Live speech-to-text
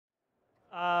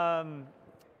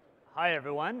Hi,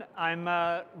 everyone. I'm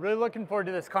really looking forward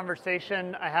to this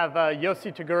conversation. I have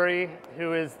Yosi Taguri,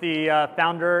 who is the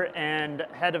founder and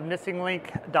head of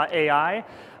MissingLink.ai.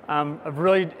 I've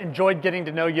really enjoyed getting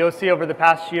to know Yosi over the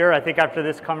past year. I think after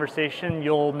this conversation,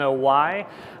 you'll know why.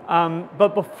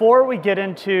 But before we get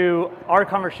into our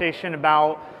conversation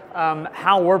about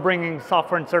how we're bringing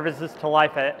software and services to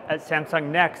life at Samsung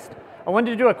Next, I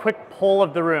wanted to do a quick poll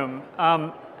of the room.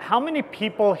 How many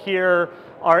people here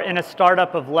are in a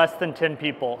startup of less than 10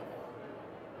 people?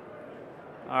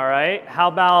 All right, how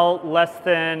about less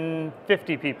than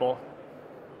 50 people?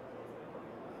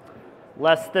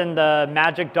 Less than the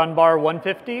magic Dunbar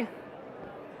 150?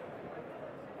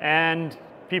 And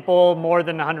people more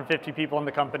than 150 people in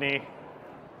the company?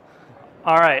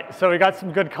 All right, so we got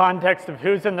some good context of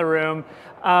who's in the room.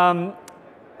 I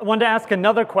wanted to ask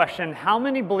another question. How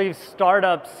many believe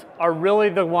startups are really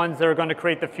the ones that are going to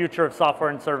create the future of software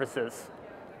and services?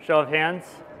 Show of hands.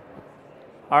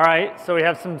 All right, so we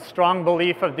have some strong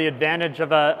belief of the advantage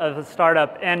of a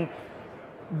startup. And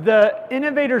the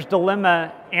innovator's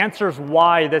dilemma answers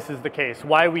why this is the case,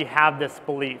 why we have this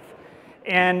belief.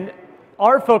 And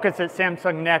our focus at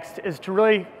Samsung Next is to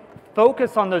really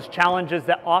focus on those challenges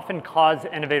that often cause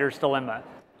innovator's dilemma.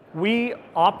 We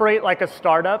operate like a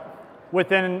startup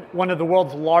within one of the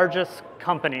world's largest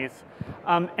companies.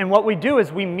 And what we do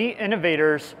is we meet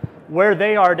innovators where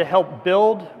they are to help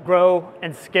build, grow,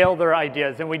 and scale their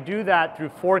ideas. And we do that through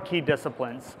 4 key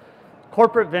disciplines: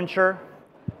 corporate venture,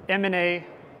 M&A,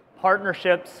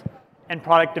 partnerships, and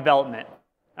product development.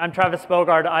 I'm Travis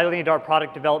Bogard. I lead our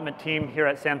product development team here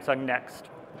at Samsung Next.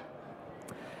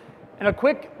 And a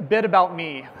quick bit about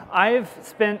me. I've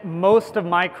spent most of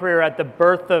my career at the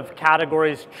birth of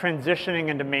categories transitioning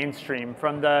into mainstream,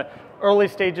 from the early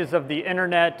stages of the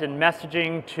internet and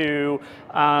messaging to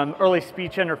early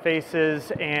speech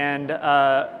interfaces and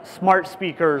smart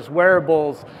speakers,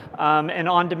 wearables, and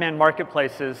on-demand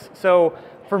marketplaces. So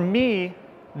for me,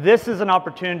 this is an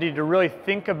opportunity to really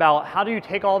think about how do you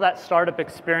take all that startup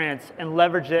experience and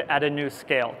leverage it at a new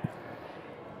scale.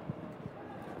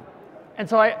 And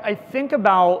so I think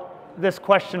about this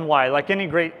question why. Like any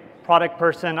great product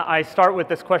person, I start with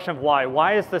this question of why.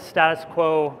 Why is the status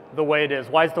quo the way it is?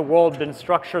 Why has the world been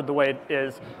structured the way it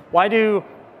is? Why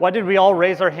did we all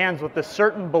raise our hands with a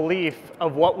certain belief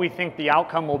of what we think the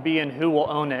outcome will be and who will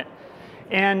own it?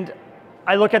 And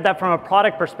I look at that from a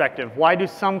product perspective. Why do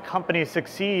some companies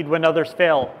succeed when others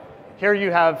fail? Here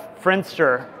you have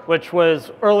Friendster, which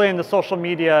was early in the social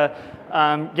media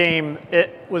game.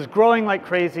 It was growing like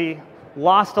crazy,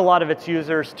 lost a lot of its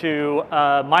users to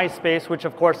MySpace, which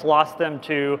of course lost them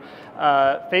to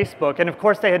Facebook. And of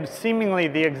course they had seemingly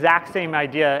the exact same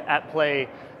idea at play,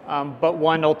 but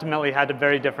one ultimately had a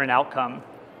very different outcome.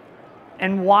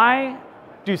 And why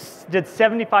did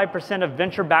 75% of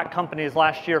venture-backed companies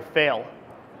last year fail?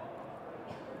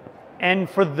 And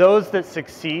for those that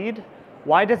succeed,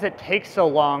 why does it take so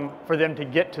long for them to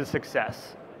get to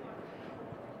success?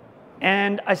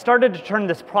 And I started to turn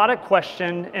this product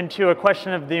question into a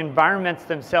question of the environments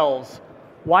themselves.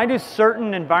 Why do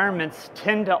certain environments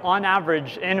tend to, on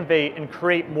average, innovate and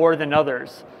create more than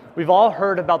others? We've all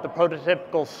heard about the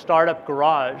prototypical startup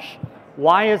garage.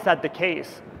 Why is that the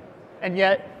case? And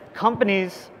yet,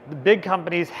 companies, the big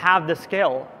companies, have the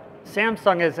scale.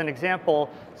 Samsung, as an example,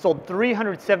 sold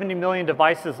 370 million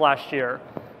devices last year,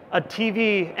 a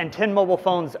TV and 10 mobile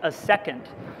phones a second.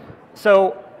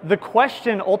 So the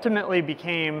question ultimately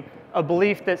became a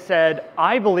belief that said,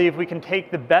 I believe we can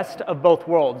take the best of both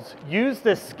worlds, use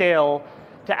this scale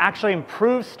to actually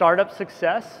improve startup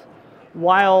success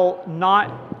while not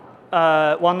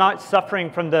suffering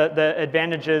from the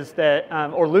advantages that,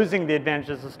 or losing the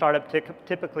advantages a startup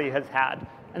typically has had.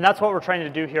 And that's what we're trying to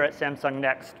do here at Samsung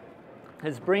Next,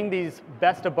 is bring these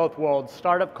best of both worlds,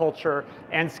 startup culture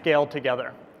and scale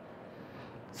together.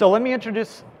 So let me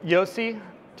introduce Yosi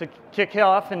to kick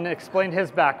off and explain his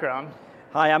background.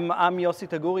 Hi, I'm Yosi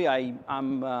Taguri.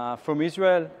 I'm from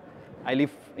Israel. I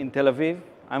live in Tel Aviv.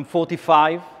 I'm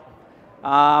 45.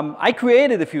 I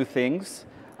created a few things.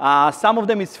 Some of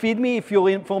them is Feed Me. If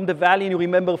you're from the Valley and you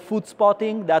remember food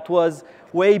spotting, that was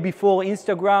way before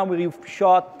Instagram, where you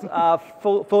shot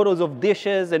photos of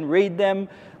dishes and rate them.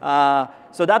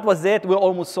 So that was it. We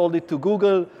almost sold it to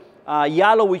Google.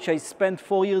 Yallo, which I spent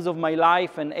 4 years of my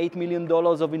life and $8 million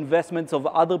of investments of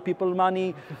other people's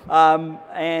money.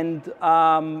 And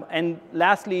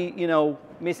lastly,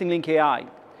 MissingLink.ai.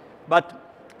 But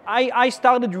I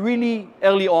started really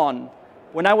early on.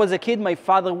 When I was a kid, my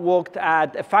father worked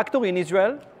at a factory in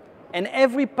Israel, and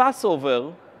every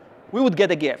Passover, we would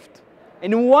get a gift.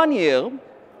 And in 1 year,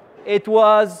 it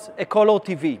was a color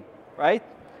TV, right?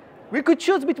 we could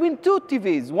choose between two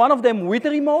TVs, one of them with a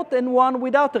remote and one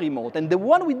without a remote. And the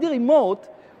one with the remote,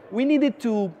 we needed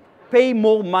to pay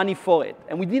more money for it.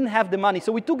 And we didn't have the money,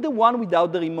 so we took the one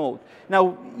without the remote.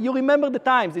 Now, you remember the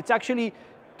times. It's actually,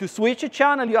 to switch a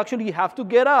channel, you actually have to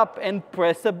get up and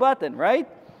press a button, right?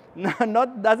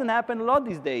 Doesn't happen a lot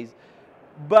these days.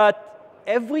 But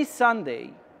every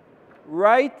Sunday,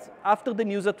 right after the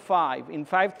news at 5, in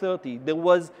 5:30, there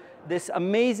was this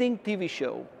amazing TV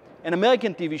show, an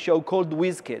American TV show called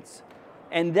Whiz Kids.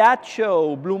 And that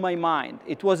show blew my mind.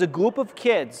 It was a group of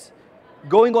kids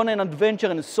going on an adventure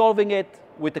and solving it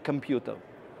with a computer.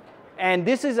 And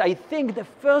this is, I think, the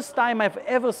first time I've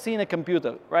ever seen a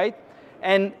computer, right?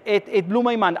 And it blew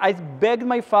my mind. I begged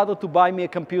my father to buy me a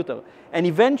computer. And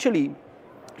eventually,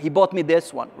 he bought me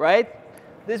this one, right?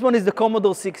 This one is the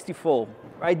Commodore 64,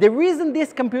 right? The reason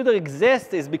this computer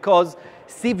exists is because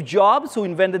Steve Jobs, who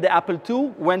invented the Apple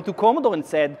II, went to Commodore and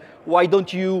said, why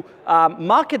don't you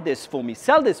market this for me,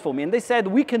 sell this for me? And they said,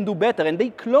 we can do better. And they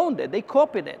cloned it, they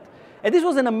copied it. And this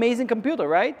was an amazing computer,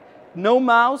 right? No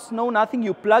mouse, no nothing.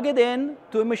 You plug it in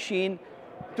to a machine,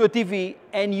 to a TV,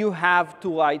 and you have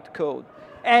to write code.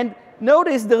 And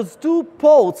notice there's two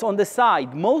ports on the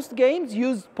side. Most games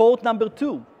use port number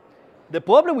 2. The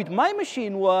problem with my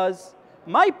machine was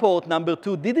my port number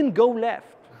 2 didn't go left.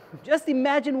 Just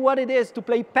imagine what it is to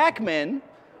play Pac-Man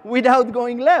without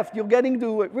going left. You're getting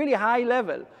to a really high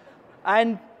level.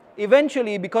 And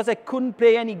eventually, because I couldn't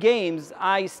play any games,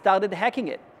 I started hacking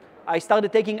it. I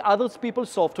started taking other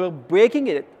people's software, breaking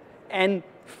it, and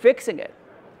fixing it,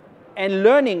 and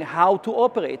learning how to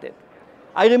operate it.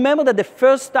 I remember that the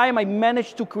first time I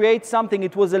managed to create something,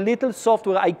 it was a little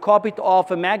software I copied off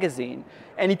a magazine,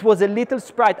 and it was a little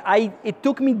sprite. It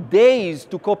took me days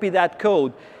to copy that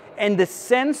code. And the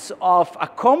sense of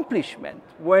accomplishment,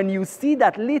 when you see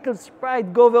that little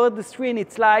sprite go over the screen,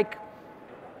 it's like,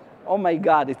 oh my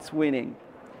God, it's winning.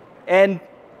 And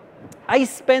I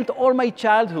spent all my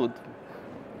childhood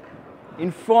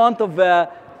in front of a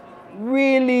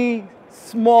really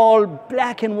small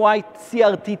black and white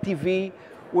CRT TV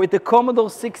with a Commodore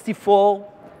 64,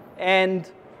 and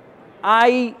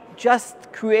I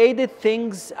just created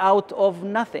things out of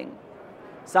nothing.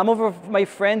 Some of my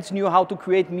friends knew how to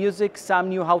create music, some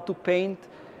knew how to paint.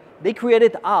 They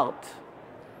created art.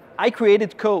 I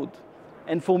created code.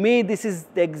 And for me, this is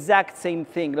the exact same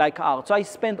thing, like art. So I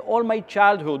spent all my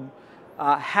childhood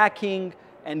hacking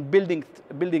and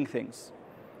building things.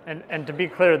 And to be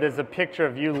clear, there's a picture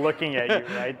of you looking at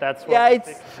you, right? That's what.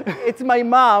 Yeah, it's my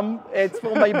mom. It's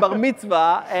for my bar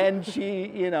mitzvah, and she,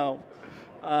 you know,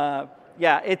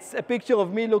 yeah, it's a picture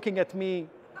of me looking at me.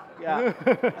 Yeah.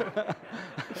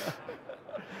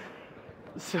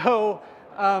 So,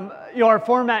 our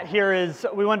format here is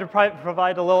we wanted to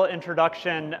provide a little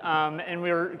introduction, and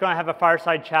we were going to have a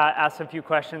fireside chat, ask a few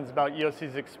questions about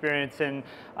Yosi's experience, and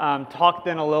talk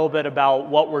then a little bit about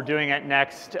what we're doing at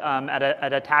Next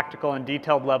at a tactical and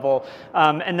detailed level,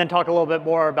 and then talk a little bit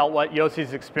more about what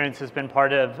Yosi's experience has been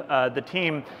part of the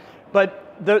team.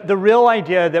 But the real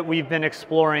idea that we've been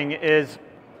exploring is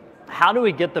how do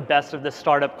we get the best of the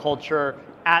startup culture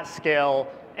at scale,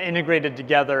 integrated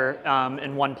together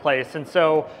in one place. And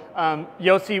so,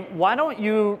 Yosi, why don't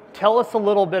you tell us a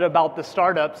little bit about the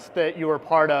startups that you were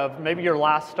part of, maybe your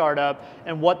last startup,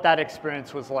 and what that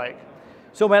experience was like?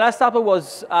 So my last startup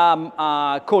was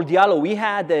called Yalo. We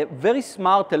had a very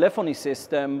smart telephony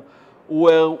system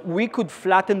where we could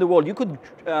flatten the world. You could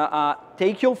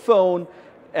take your phone,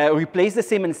 replace the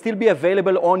SIM, and still be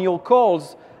available on your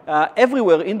calls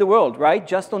everywhere in the world, right?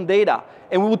 Just on data.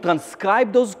 And we would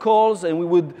transcribe those calls, and we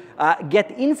would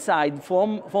get insight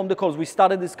from the calls. We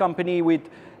started this company with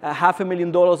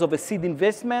 $500,000 of a seed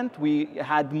investment. We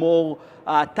had more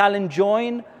talent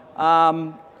join.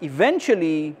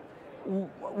 Eventually,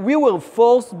 we were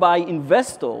forced by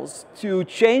investors to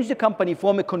change the company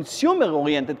from a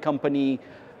consumer-oriented company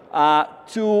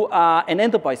to an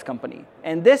enterprise company.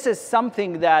 And this is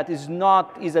something that is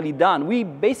not easily done. We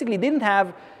basically didn't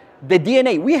have the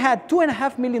DNA. We had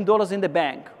 $2.5 million in the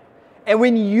bank. And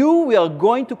we knew we are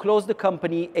going to close the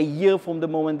company a year from the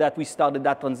moment that we started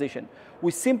that transition.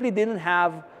 We simply didn't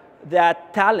have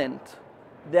that talent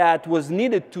that was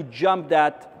needed to jump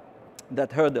that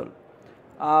hurdle.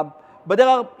 But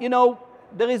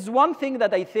there is one thing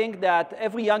that I think that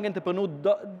every young entrepreneur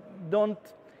don't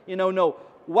know.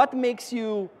 What makes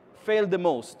you fail the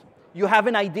most? You have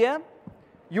an idea,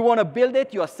 you want to build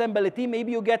it, you assemble a team,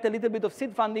 maybe you get a little bit of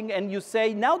seed funding, and you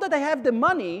say, now that I have the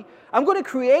money, I'm going to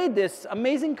create this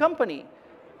amazing company.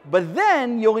 But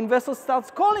then your investor starts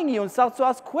calling you and starts to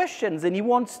ask questions, and he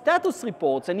wants status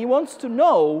reports, and he wants to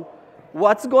know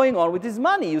what's going on with his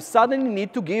money. You suddenly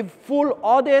need to give full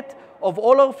audit of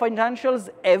all our financials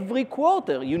every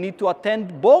quarter. You need to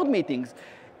attend board meetings.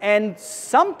 And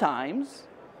sometimes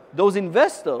those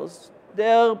investors, they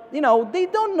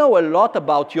don't know a lot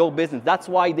about your business. That's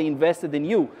why they invested in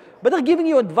you. But they're giving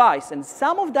you advice. And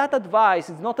some of that advice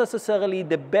is not necessarily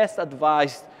the best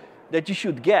advice that you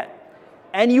should get.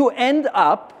 And you end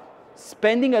up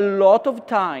spending a lot of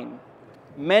time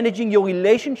managing your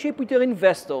relationship with your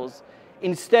investors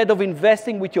instead of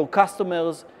investing with your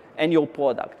customers and your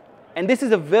product. And this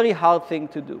is a very hard thing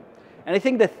to do. And I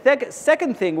think the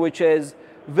second thing, which is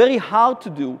very hard to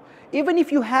do, even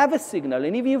if you have a signal,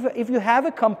 and even if you have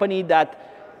a company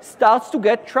that starts to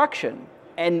get traction,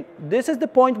 and this is the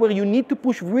point where you need to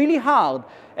push really hard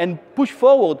and push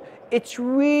forward, it's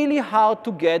really hard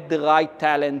to get the right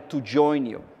talent to join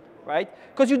you, right?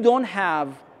 Because you don't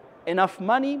have enough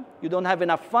money, you don't have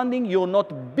enough funding, you're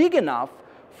not big enough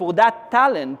for that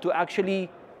talent to actually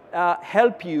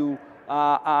help you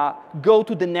go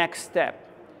to the next step.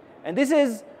 And this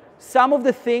is some of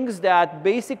the things that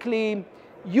basically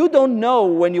you don't know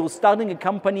when you're starting a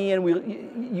company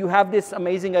and you have this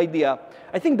amazing idea.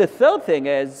 I think the third thing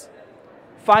is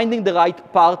finding the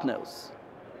right partners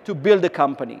to build a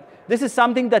company. This is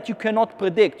something that you cannot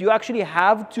predict. You actually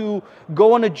have to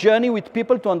go on a journey with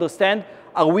people to understand,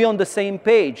 are we on the same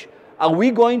page? Are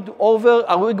we going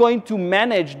to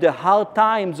manage the hard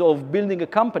times of building a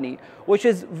company, which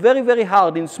is very, very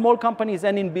hard in small companies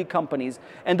and in big companies.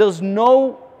 And there's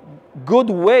no good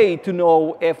way to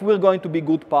know if we're going to be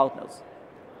good partners.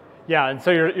 Yeah, and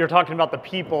so you're talking about the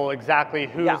people, exactly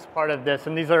who's part of this,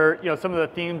 and these are some of the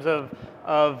themes of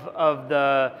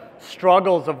the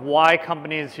struggles of why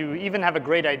companies who even have a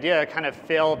great idea kind of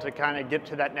fail to kind of get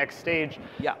to that next stage.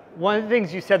 Yeah. One of the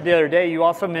things you said the other day, you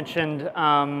also mentioned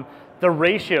the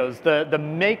ratios, the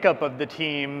makeup of the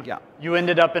team. Yeah. You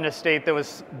ended up in a state that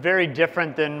was very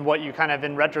different than what you kind of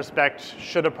in retrospect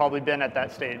should have probably been at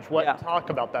that stage. Talk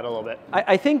about that a little bit.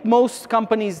 I think most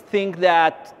companies think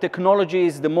that technology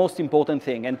is the most important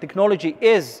thing, and technology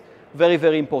is very,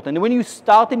 very important. And when you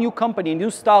start a new company, a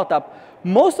new startup,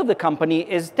 most of the company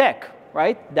is tech,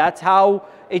 right? That's how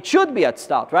it should be at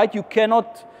start, right? You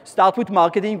cannot start with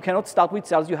marketing, you cannot start with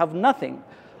sales, you have nothing.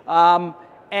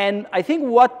 And I think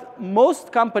what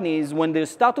most companies, when they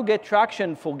start to get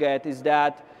traction, forget is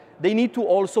that they need to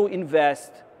also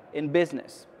invest in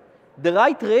business. The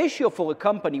right ratio for a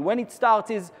company when it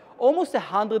starts is almost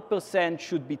 100%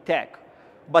 should be tech.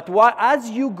 But as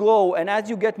you grow and as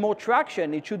you get more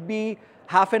traction, it should be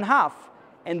half and half.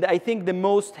 And I think the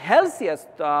most healthiest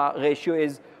ratio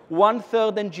is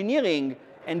 1/3 engineering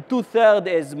and 2/3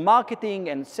 is marketing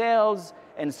and sales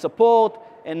and support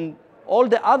and all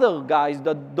the other guys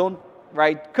that don't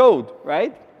write code,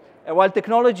 right? And while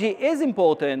technology is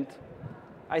important,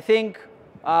 I think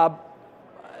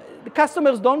the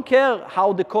customers don't care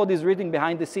how the code is written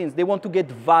behind the scenes. They want to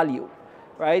get value,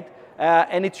 right?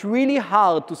 And it's really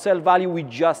hard to sell value with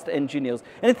just engineers.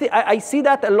 And I see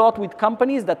that a lot with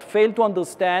companies that fail to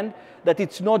understand that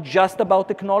it's not just about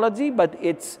technology, but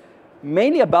it's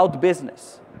mainly about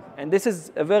business. And this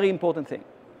is a very important thing.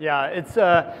 Yeah, it's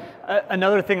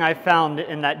another thing I found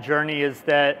in that journey is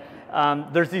that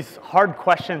there's these hard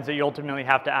questions that you ultimately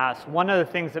have to ask. One of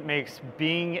the things that makes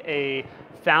being a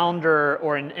founder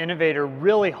or an innovator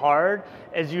really hard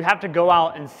is you have to go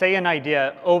out and say an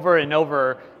idea over and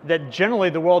over that generally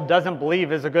the world doesn't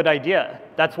believe is a good idea.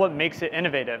 That's what makes it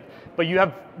innovative. But you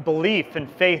have belief and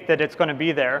faith that it's going to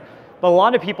be there. But a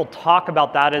lot of people talk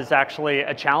about that as actually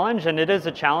a challenge, and it is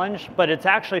a challenge, but it's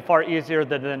actually far easier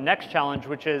than the next challenge,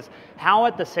 which is how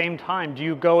at the same time do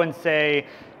you go and say,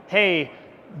 hey,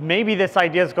 maybe this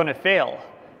idea is going to fail.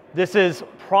 This is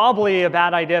probably a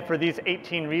bad idea for these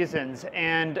 18 reasons,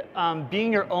 and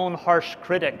being your own harsh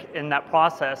critic in that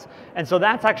process. And so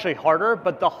that's actually harder,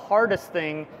 but the hardest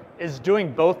thing is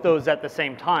doing both those at the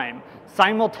same time.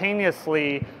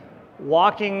 Simultaneously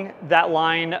walking that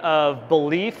line of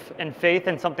belief and faith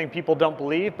in something people don't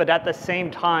believe, but at the same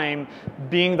time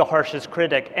being the harshest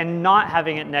critic and not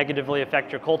having it negatively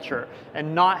affect your culture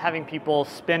and not having people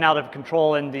spin out of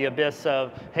control in the abyss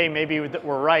of, hey, maybe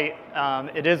we're right,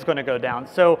 it is going to go down.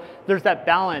 So there's that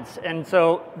balance. And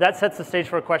so that sets the stage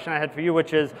for a question I had for you,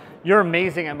 which is, you're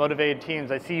amazing at motivated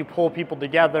teams. I see you pull people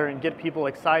together and get people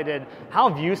excited. How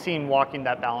have you seen walking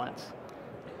that balance?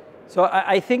 So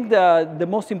I think the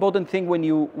most important thing when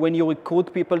you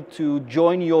recruit people to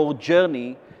join your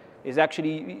journey is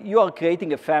actually you are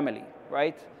creating a family,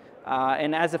 right?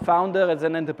 And as a founder, as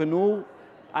an entrepreneur,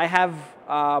 I have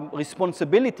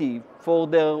responsibility for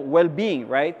their well-being,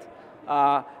 right?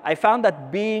 I found that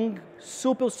being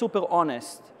super, super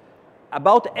honest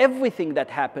about everything that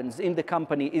happens in the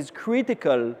company is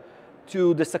critical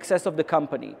to the success of the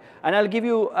company. And I'll give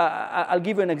you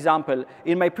an example.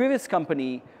 In my previous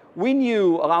company, we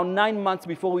knew around 9 months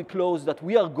before we closed that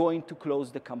we are going to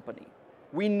close the company.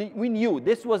 We knew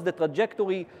this was the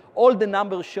trajectory. All the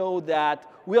numbers show that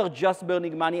we are just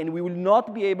burning money and we will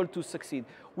not be able to succeed.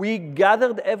 We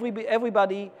gathered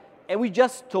everybody and we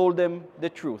just told them the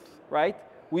truth, right?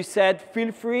 We said,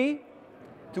 feel free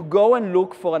to go and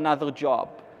look for another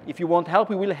job. If you want help,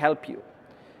 we will help you.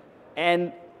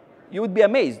 And you would be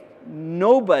amazed.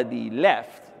 Nobody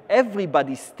left.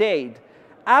 Everybody stayed.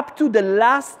 Up to the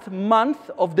last month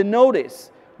of the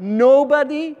notice,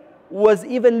 nobody was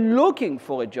even looking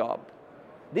for a job.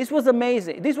 This was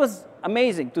amazing. This was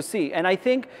amazing to see. And I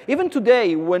think even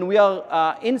today, when we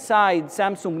are inside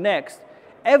Samsung Next,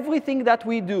 everything that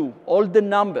we do, all the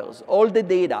numbers, all the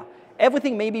data,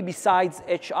 everything maybe besides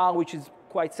HR, which is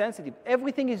quite sensitive,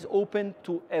 everything is open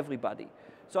to everybody.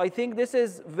 So I think this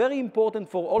is very important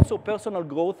for also personal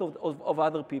growth of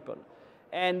other people.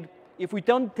 And if we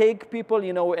don't take people,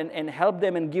 you know, and help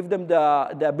them and give them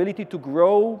the ability to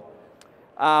grow,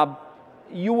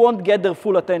 you won't get their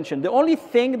full attention. The only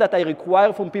thing that I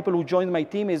require from people who join my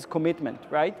team is commitment,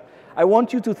 right? I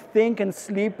want you to think and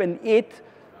sleep and eat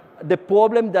the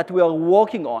problem that we are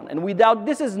working on. And without,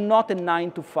 this is not a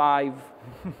 9-to-5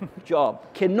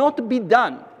 job. Cannot be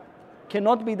done.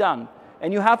 Cannot be done.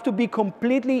 And you have to be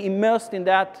completely immersed in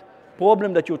that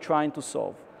problem that you're trying to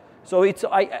solve. So it's,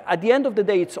 at the end of the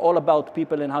day, it's all about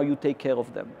people and how you take care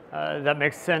of them. That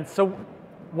makes sense. So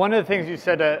one of the things you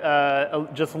said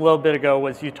just a little bit ago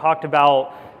was you talked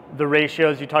about the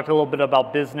ratios, you talked a little bit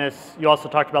about business, you also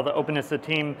talked about the openness of the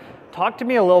team. Talk to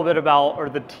me a little bit about, or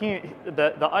the team,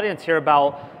 the audience here,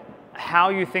 about how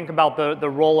you think about the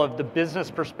role of the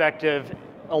business perspective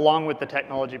along with the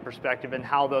technology perspective and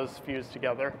how those fuse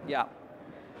together. Yeah.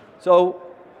 So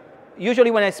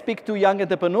usually when I speak to young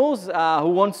entrepreneurs who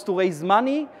wants to raise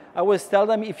money, I always tell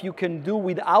them if you can do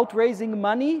without raising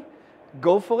money,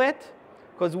 go for it.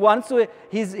 Because once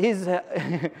he's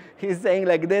saying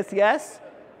like this, yes.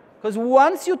 Because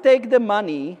once you take the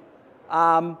money,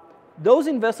 those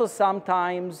investors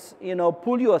sometimes, you know,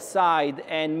 pull you aside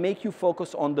and make you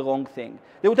focus on the wrong thing.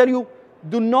 They will tell you,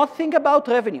 do not think about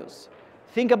revenues.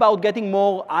 Think about getting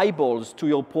more eyeballs to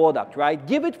your product, right?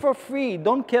 Give it for free.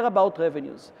 Don't care about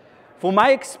revenues. From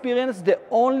my experience, the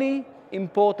only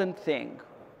important thing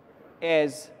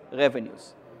is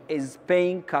revenues, is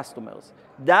paying customers.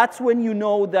 That's when you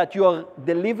know that you are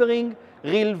delivering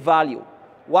real value.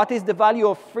 What is the value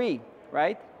of free,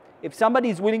 right? If somebody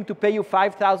is willing to pay you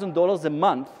 $5,000 a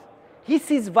month, he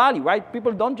sees value, right?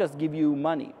 People don't just give you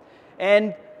money.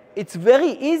 And it's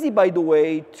very easy, by the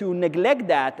way, to neglect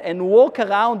that and walk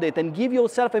around it and give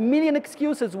yourself a million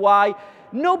excuses why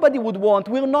nobody would want,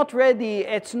 we're not ready,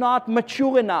 it's not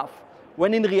mature enough.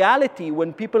 When in reality,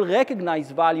 when people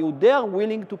recognize value, they're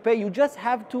willing to pay. You just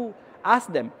have to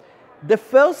ask them. The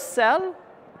first sell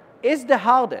is the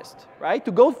hardest, right?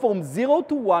 To go from 0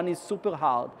 to 1 is super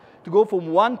hard. To go from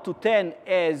 1 to 10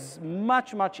 is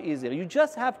much, much easier. You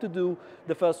just have to do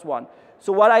the first one.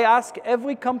 So what I ask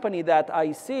every company that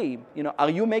I see, you know,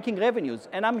 are you making revenues?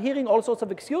 And I'm hearing all sorts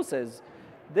of excuses.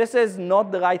 This is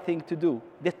not the right thing to do.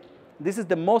 This is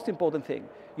the most important thing.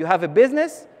 You have a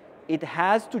business, it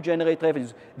has to generate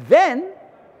revenues. Then,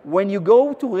 when you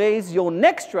go to raise your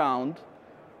next round,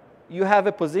 you have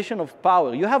a position of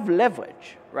power. You have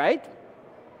leverage, right?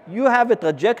 You have a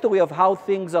trajectory of how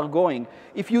things are going.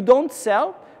 If you don't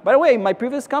sell, by the way, in my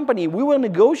previous company, we were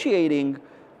negotiating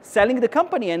selling the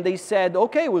company, and they said,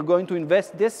 okay, we're going to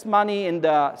invest this money in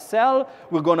the sell,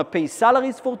 we're going to pay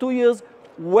salaries for 2 years,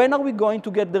 when are we going to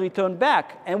get the return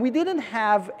back? And we didn't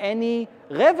have any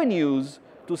revenues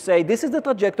to say, this is the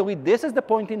trajectory, this is the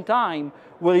point in time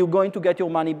where you're going to get your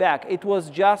money back. It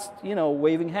was just, you know,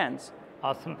 waving hands.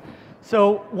 Awesome.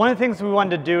 So one of the things we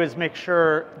wanted to do is make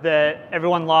sure that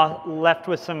everyone left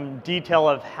with some detail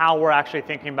of how we're actually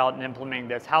thinking about and implementing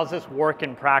this. How's this work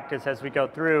in practice as we go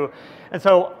through? And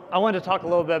so I wanted to talk a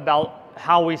little bit about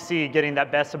how we see getting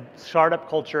that best of startup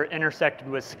culture intersected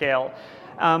with scale.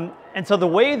 And so the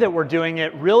way that we're doing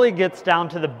it really gets down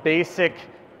to the basic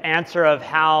answer of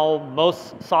how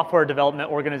most software development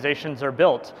organizations are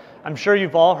built. I'm sure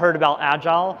you've all heard about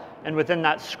Agile, and within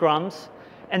that Scrums.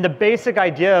 And the basic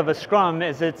idea of a Scrum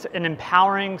is it's an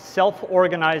empowering,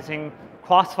 self-organizing,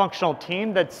 cross-functional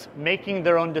team that's making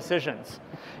their own decisions.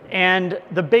 And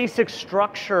the basic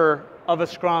structure of a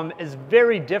Scrum is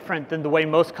very different than the way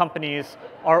most companies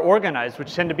are organized,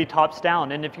 which tend to be tops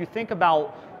down. And if you think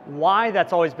about why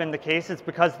that's always been the case, it's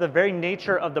because the very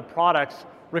nature of the products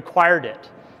required it.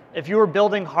 If you were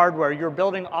building hardware, you're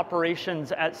building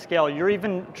operations at scale, your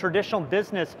even traditional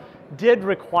business did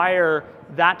require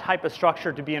that type of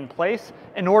structure to be in place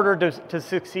in order to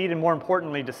succeed and, more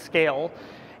importantly, to scale.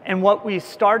 And what we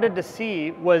started to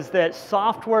see was that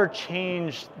software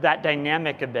changed that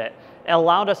dynamic a bit. It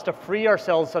allowed us to free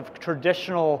ourselves of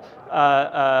traditional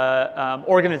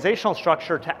organizational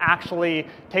structure to actually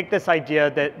take this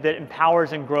idea that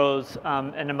empowers and grows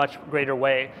in a much greater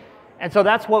way. And so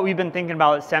that's what we've been thinking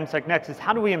about at Samsung Next, is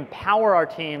how do we empower our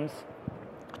teams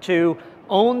to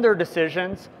own their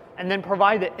decisions and then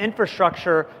provide the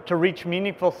infrastructure to reach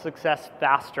meaningful success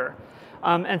faster.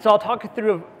 And so I'll talk you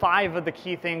through 5 of the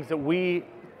key things that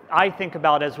I think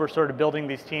about as we're sort of building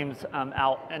these teams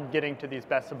out and getting to these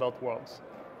best of both worlds.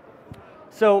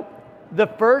 So the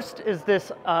first is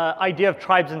this idea of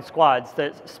tribes and squads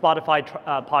that Spotify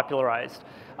popularized.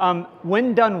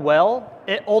 When done well,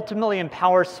 it ultimately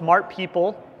empowers smart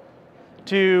people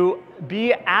to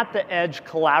be at the edge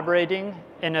collaborating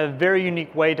in a very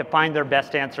unique way to find their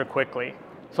best answer quickly.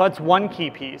 So that's one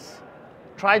key piece.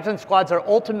 Tribes and squads are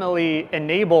ultimately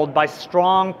enabled by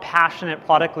strong, passionate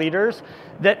product leaders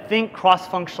that think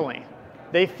cross-functionally.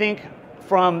 They think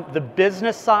from the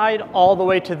business side all the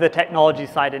way to the technology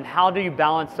side, and how do you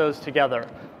balance those together?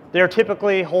 They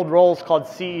typically hold roles called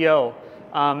CEO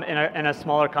in a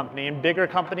smaller company. In bigger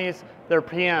companies, they're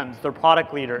PMs, they're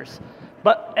product leaders.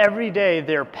 But every day,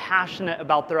 they're passionate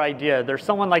about their idea. There's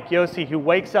someone like Yosi who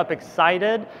wakes up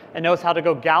excited and knows how to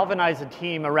go galvanize a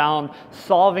team around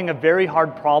solving a very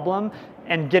hard problem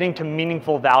and getting to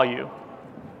meaningful value.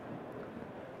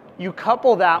 You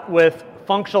couple that with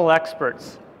functional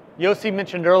experts. Yosi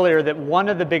mentioned earlier that one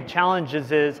of the big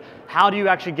challenges is how do you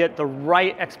actually get the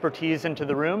right expertise into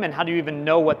the room, and how do you even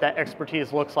know what that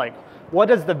expertise looks like? What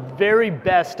does the very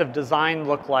best of design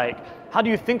look like? How do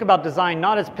you think about design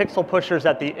not as pixel pushers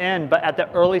at the end, but at the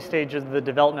early stages of the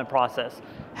development process?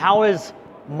 How is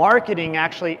marketing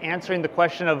actually answering the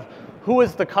question of who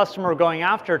is the customer going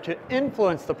after to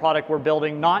influence the product we're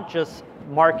building, not just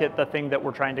market the thing that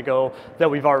we're trying to go, that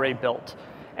we've already built?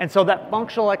 And so that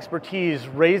functional expertise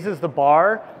raises the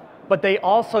bar, but they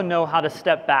also know how to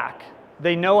step back.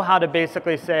 They know how to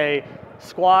basically say,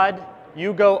 squad,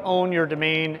 you go own your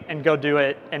domain and go do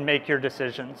it and make your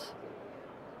decisions.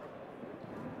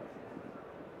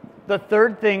 The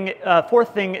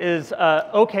fourth thing is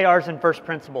OKRs and first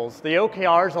principles. The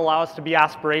OKRs allow us to be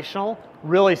aspirational,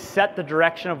 really set the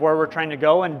direction of where we're trying to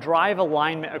go and drive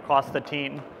alignment across the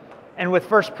team. And with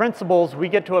first principles, we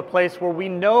get to a place where we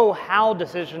know how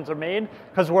decisions are made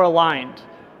because we're aligned.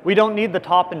 We don't need the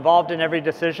top involved in every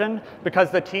decision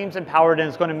because the team's empowered and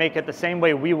is going to make it the same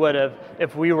way we would have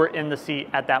if we were in the seat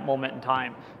at that moment in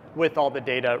time with all the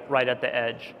data right at the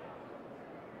edge.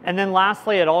 And then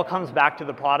lastly, it all comes back to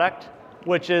the product,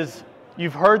 which is,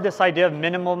 you've heard this idea of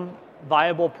minimum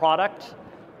viable product.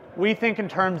 We think in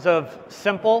terms of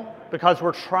simple because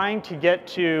we're trying to get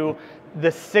to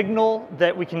the signal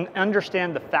that we can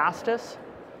understand the fastest.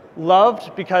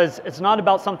 Loved because it's not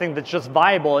about something that's just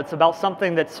viable, it's about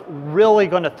something that's really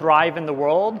going to thrive in the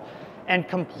world. And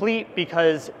complete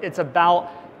because it's about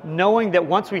knowing that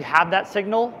once we have that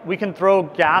signal, we can throw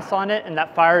gas on it and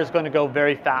that fire is going to go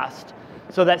very fast.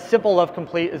 So that simple, love,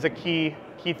 complete is a key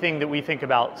thing that we think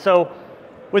about. So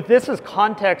with this as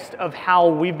context of how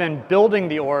we've been building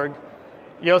the org,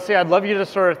 Yosi, I'd love you to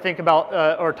sort of think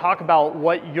about or talk about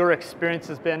what your experience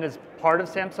has been as part of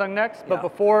Samsung Next. But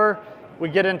before we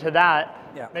get into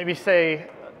that, maybe say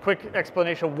a quick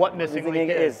explanation of what Missing Link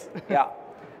is.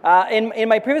 In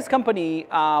my previous company,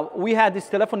 we had this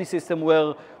telephony system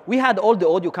where we had all the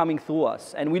audio coming through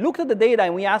us. And we looked at the data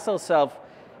and we asked ourselves,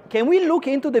 can we look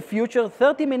into the future,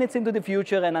 30 minutes into the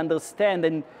future, and understand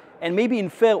and maybe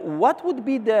infer what would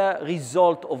be the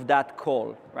result of that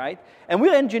call, right? And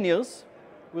we're engineers.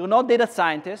 We're not data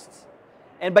scientists.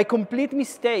 And by complete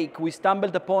mistake, we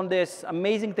stumbled upon this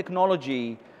amazing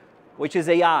technology, which is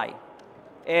AI.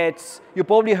 You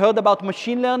probably heard about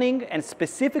machine learning and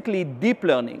specifically deep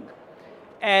learning.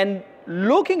 And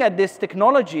looking at this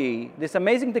technology, this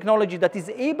amazing technology that is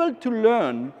able to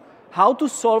learn how to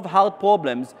solve hard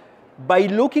problems by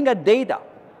looking at data,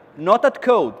 not at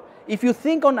code. If you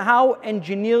think on how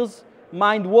engineers'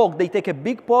 mind work, they take a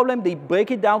big problem, they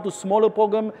break it down to smaller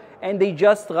problem, and they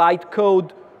just write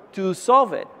code to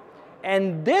solve it.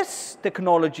 And this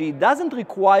technology doesn't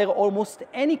require almost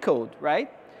any code,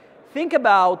 right? Think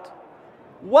about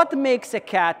what makes a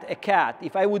cat a cat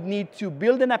if I would need to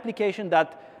build an application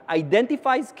that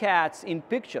identifies cats in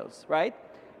pictures, right?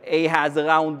 It has a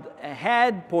round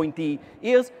head, pointy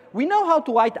ears. We know how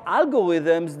to write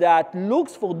algorithms that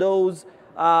looks for those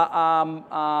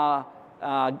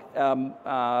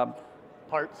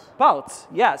Parts,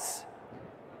 yes.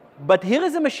 But here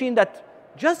is a machine that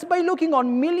just by looking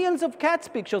on millions of cats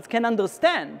pictures can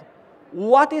understand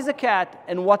what is a cat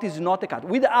and what is not a cat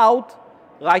without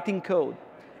writing code.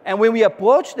 And when we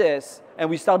approached this and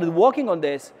we started working on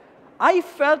this, I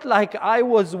felt like I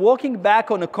was walking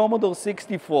back on a Commodore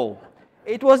 64.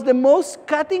 It was the most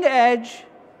cutting edge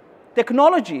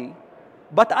technology,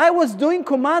 but I was doing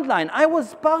command line. I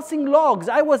was parsing logs.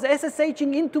 I was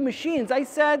SSHing into machines. I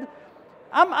said,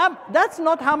 that's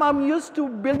not how I'm used to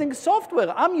building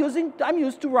software. I'm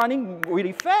used to running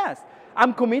really fast.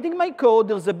 I'm committing my code.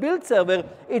 There's a build server.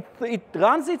 It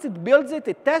runs it, it builds it,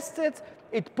 it tests it,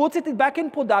 it puts it back in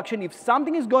production. If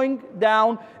something is going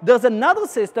down, there's another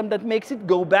system that makes it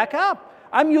go back up.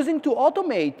 I'm using to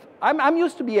automate. I'm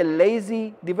used to be a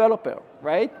lazy developer,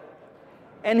 right?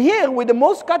 And here, with the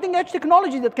most cutting edge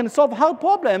technology that can solve hard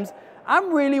problems,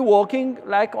 I'm really working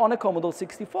like on a Commodore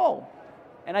 64.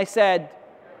 And I said,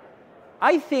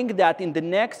 I think that in the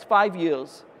next 5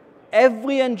 years,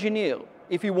 every engineer,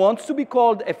 if he wants to be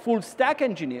called a full stack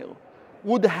engineer,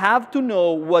 would have to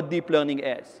know what deep learning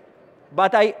is.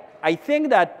 But I think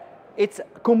that it's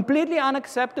completely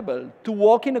unacceptable to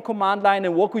work in a command line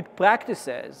and work with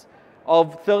practices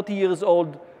of 30 years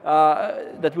old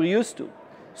that we're used to.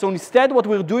 So instead, what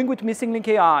we're doing with Missing Link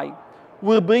AI,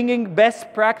 we're bringing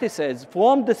best practices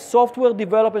from the software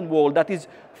development world that is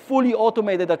fully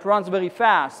automated, that runs very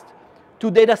fast, to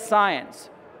data science,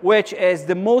 which is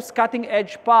the most cutting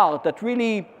edge part that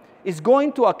really is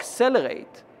going to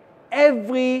accelerate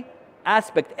every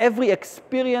aspect, every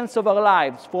experience of our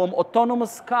lives, from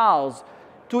autonomous cars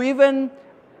to even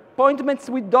appointments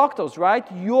with doctors, right?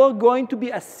 You're going to be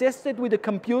assisted with a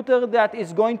computer that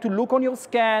is going to look on your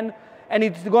scan, and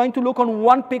it's going to look on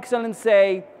one pixel and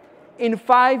say, in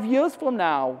 5 years from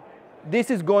now,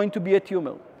 this is going to be a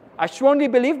tumor. I strongly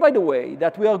believe, by the way,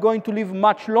 that we are going to live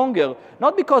much longer,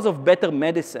 not because of better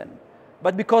medicine,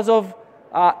 but because of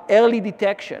early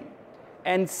detection.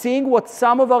 And seeing what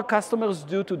some of our customers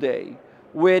do today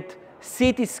with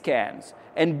CT scans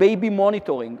and baby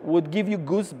monitoring would give you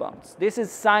goosebumps. This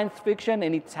is science fiction,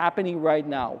 and it's happening right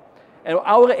now. And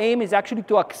our aim is actually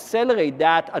to accelerate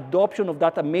that adoption of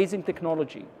that amazing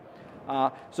technology.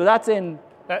 So that's in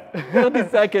 30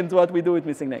 seconds what we do with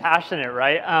Missing Link. Passionate,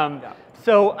 right? Yeah.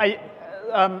 So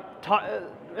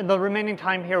in the remaining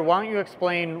time here, why don't you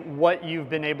explain what you've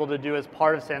been able to do as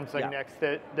part of Samsung Next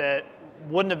that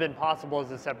wouldn't have been possible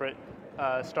as a separate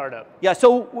startup? Yeah,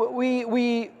 so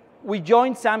we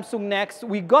joined Samsung Next.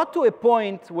 We got to a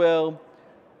point where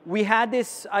we had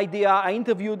this idea. I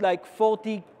interviewed like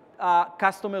 40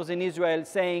 customers in Israel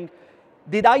saying,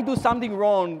 did I do something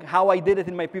wrong how I did it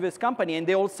in my previous company? And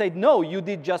they all said, no, you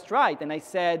did just right. And I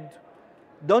said,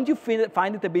 don't you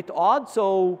find it a bit odd?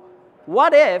 So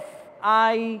what if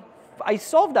I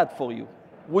solve that for you?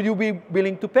 Would you be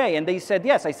willing to pay? And they said,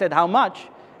 yes. I said, how much?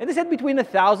 And they said between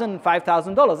 $1,000 and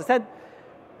 $5,000. I said,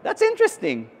 that's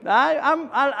interesting.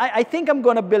 I think I'm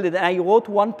going to build it. And I wrote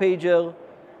one pager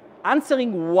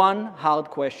answering one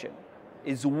hard question,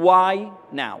 is why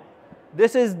now?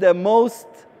 This is the most,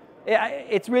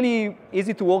 it's really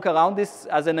easy to walk around this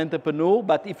as an entrepreneur,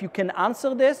 but if you can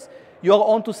answer this, you're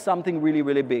onto something really,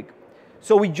 really big.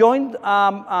 So we joined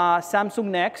Samsung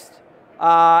Next,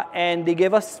 and they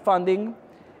gave us funding.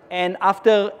 And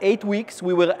after 8 weeks,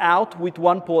 we were out with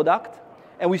one product,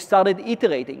 and we started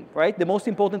iterating, right? The most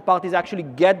important part is actually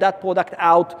get that product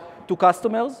out to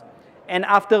customers. And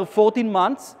after 14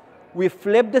 months, we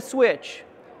flipped the switch,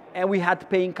 and we had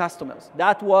paying customers.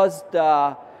 That was,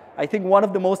 I think, one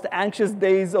of the most anxious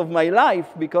days of my life,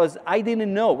 because I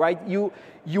didn't know, right? You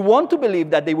want to believe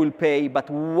that they will pay, but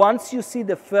once you see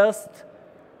the first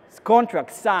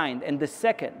contract signed, and the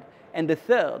second, and the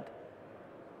third,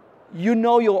 you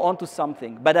know you're onto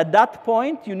something. But at that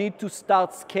point, you need to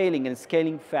start scaling, and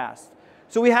scaling fast.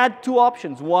 So we had two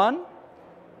options. One,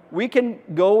 we can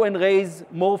go and raise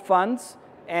more funds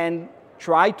and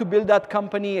try to build that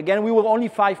company. Again, we were only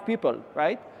 5 people,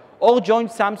 right? Or join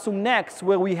Samsung Next,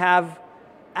 where we have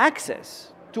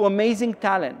access to amazing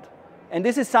talent. And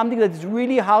this is something that is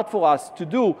really hard for us to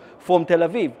do from Tel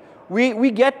Aviv.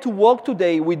 We get to work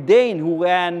today with Dane, who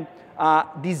ran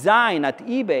design at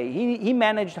eBay. He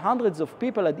managed hundreds of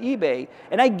people at eBay,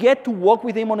 and I get to work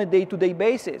with him on a day-to-day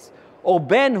basis. Or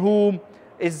Ben, who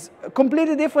is a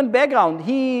completely different background.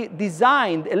 He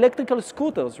designed electrical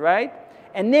scooters, right?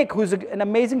 And Nick, who's an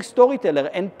amazing storyteller,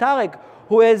 and Tarek,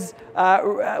 who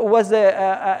was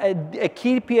a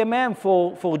key PMM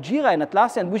for Jira and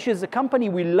Atlassian, which is a company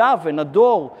we love and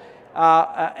adore.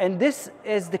 And this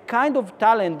is the kind of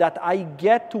talent that I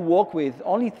get to work with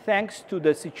only thanks to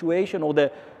the situation or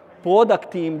the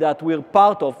product team that we're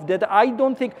part of, that I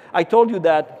don't think, I told you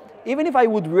that even if I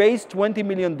would raise $20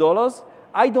 million,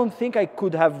 I don't think I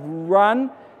could have run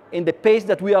in the pace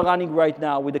that we are running right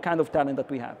now with the kind of talent that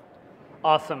we have.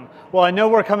 Awesome. Well, I know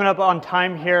we're coming up on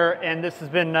time here, and this has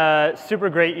been super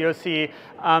great, Yosi.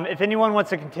 If anyone wants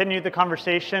to continue the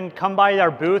conversation, come by our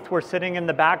booth. We're sitting in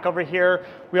the back over here.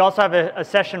 We also have a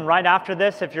session right after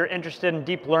this if you're interested in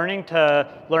deep learning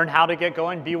to learn how to get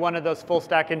going, be one of those full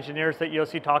stack engineers that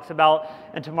Yosi talks about.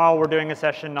 And tomorrow we're doing a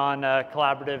session on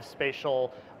collaborative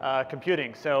spatial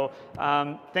computing. So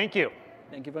thank you.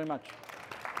 Thank you very much.